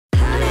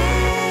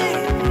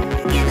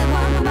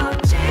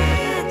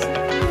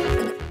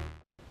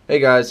Hey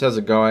guys, how's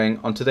it going?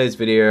 On today's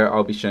video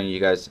I'll be showing you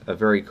guys a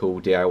very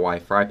cool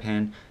DIY fry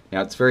pan.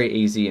 Now it's very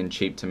easy and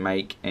cheap to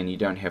make, and you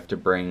don't have to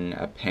bring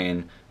a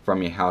pan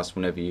from your house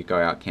whenever you go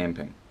out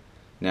camping.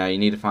 Now you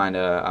need to find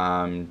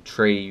a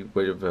tree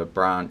with a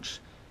branch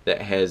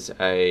that has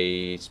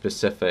a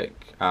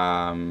specific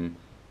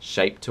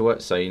shape to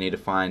it. So you need to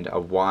find a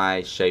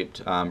Y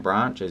shaped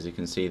branch. As you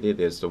can see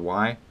there's the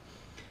Y,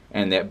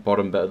 and that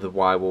bottom bit of the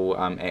Y will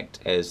act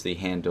as the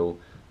handle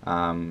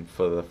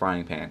for the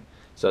frying pan.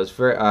 So it's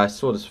very, I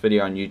saw this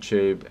video on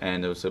YouTube,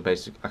 and it was a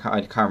basic, I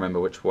can't remember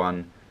which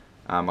one,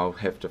 I'll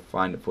have to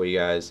find it for you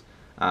guys,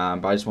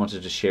 but I just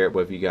wanted to share it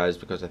with you guys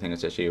because I think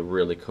it's actually a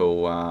really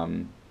cool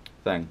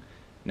thing.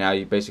 Now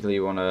you basically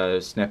want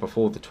to snap off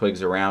all the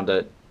twigs around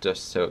it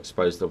just to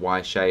expose the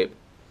Y shape,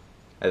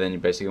 and then you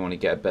basically want to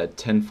get a bit of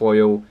tin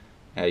foil.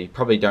 You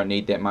probably don't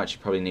need that much, you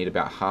probably need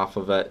about half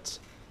of it,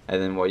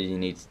 and then what you're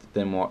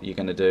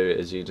going to do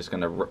is you're just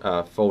going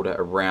to fold it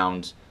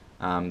around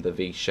the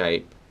V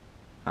shape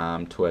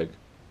twig,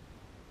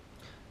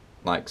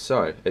 like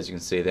so. As you can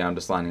see there, I'm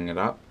just lining it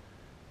up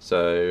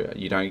so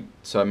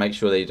make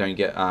sure that you don't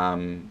get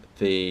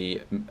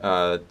the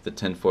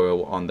tin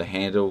foil on the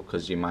handle,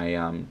 because you may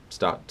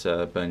start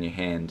to burn your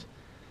hand,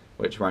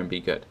 which won't be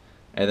good.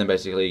 And then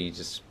basically you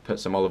just put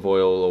some olive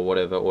oil or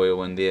whatever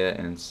oil in there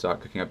and start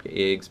cooking up your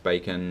eggs,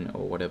 bacon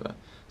or whatever.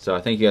 So I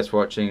thank you guys for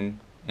watching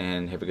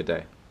and have a good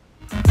day.